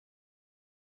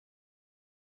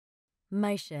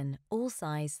Motion All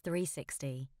Size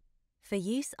 360. For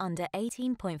use under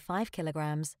 18.5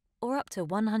 kilograms or up to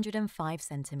 105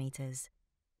 centimeters.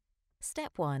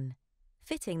 Step 1.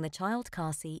 Fitting the child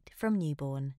car seat from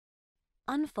newborn.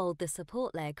 Unfold the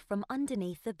support leg from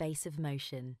underneath the base of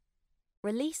motion.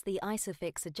 Release the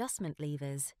Isofix adjustment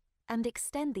levers and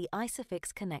extend the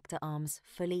Isofix connector arms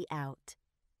fully out.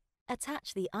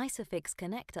 Attach the Isofix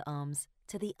connector arms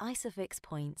to the Isofix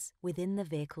points within the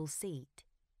vehicle seat.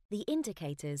 The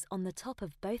indicators on the top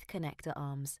of both connector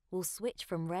arms will switch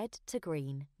from red to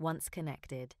green once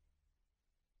connected.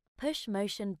 Push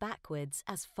motion backwards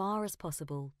as far as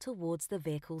possible towards the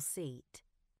vehicle seat.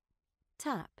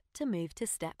 Tap to move to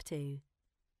Step 2.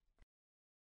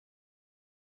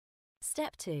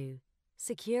 Step 2.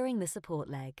 Securing the support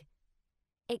leg.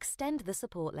 Extend the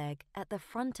support leg at the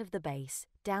front of the base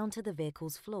down to the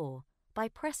vehicle's floor by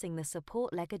pressing the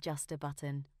support leg adjuster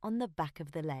button on the back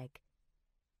of the leg.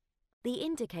 The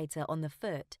indicator on the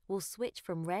foot will switch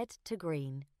from red to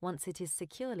green once it is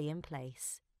securely in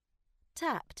place.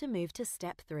 Tap to move to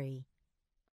Step 3.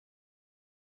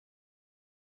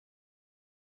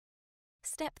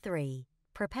 Step 3.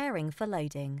 Preparing for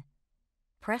loading.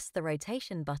 Press the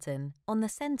rotation button on the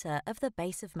center of the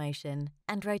base of motion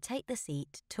and rotate the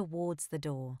seat towards the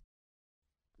door.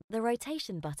 The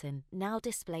rotation button now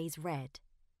displays red.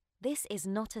 This is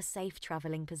not a safe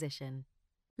traveling position.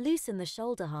 Loosen the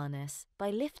shoulder harness by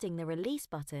lifting the release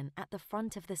button at the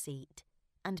front of the seat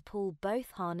and pull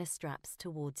both harness straps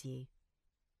towards you.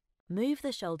 Move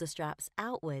the shoulder straps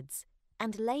outwards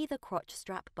and lay the crotch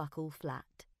strap buckle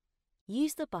flat.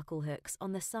 Use the buckle hooks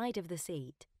on the side of the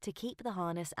seat to keep the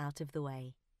harness out of the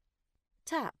way.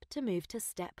 Tap to move to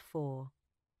Step 4.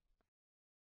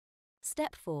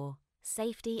 Step 4.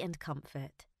 Safety and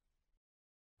comfort.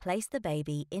 Place the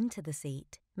baby into the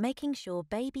seat, making sure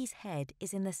baby's head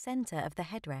is in the center of the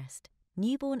headrest.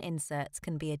 Newborn inserts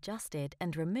can be adjusted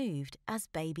and removed as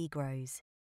baby grows.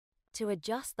 To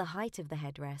adjust the height of the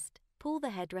headrest, pull the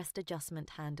headrest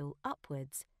adjustment handle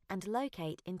upwards and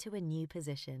locate into a new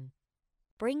position.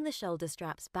 Bring the shoulder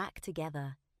straps back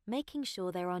together, making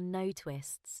sure there are no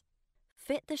twists.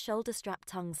 Fit the shoulder strap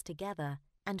tongues together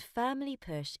and firmly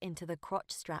push into the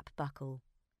crotch strap buckle.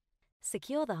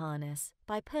 Secure the harness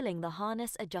by pulling the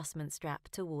harness adjustment strap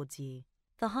towards you.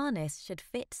 The harness should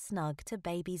fit snug to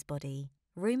baby's body.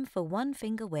 Room for 1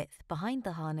 finger width behind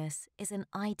the harness is an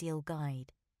ideal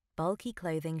guide. Bulky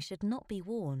clothing should not be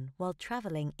worn while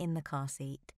traveling in the car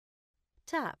seat.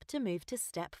 Tap to move to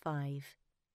Step 5.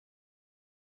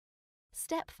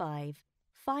 Step 5.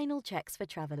 Final checks for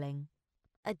traveling.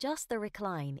 Adjust the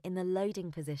recline in the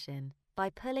loading position by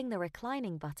pulling the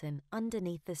reclining button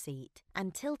underneath the seat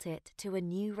and tilt it to a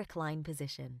new recline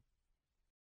position.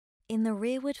 In the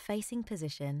rearward-facing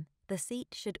position, the seat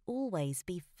should always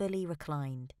be fully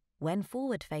reclined. When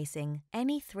forward-facing,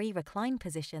 any 3 recline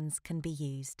positions can be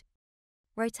used.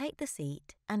 Rotate the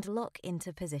seat and lock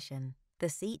into position. The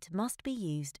seat must be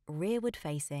used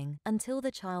rearward-facing until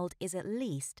the child is at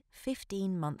least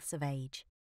 15 months of age.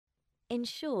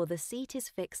 Ensure the seat is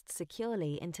fixed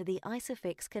securely into the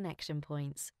Isofix connection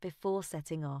points before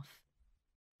setting off.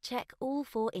 Check all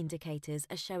 4 indicators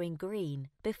are showing green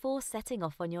before setting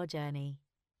off on your journey.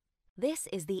 This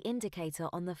is the indicator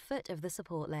on the foot of the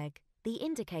support leg, the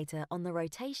indicator on the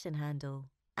rotation handle,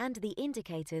 and the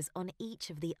indicators on each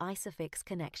of the Isofix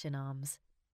connection arms.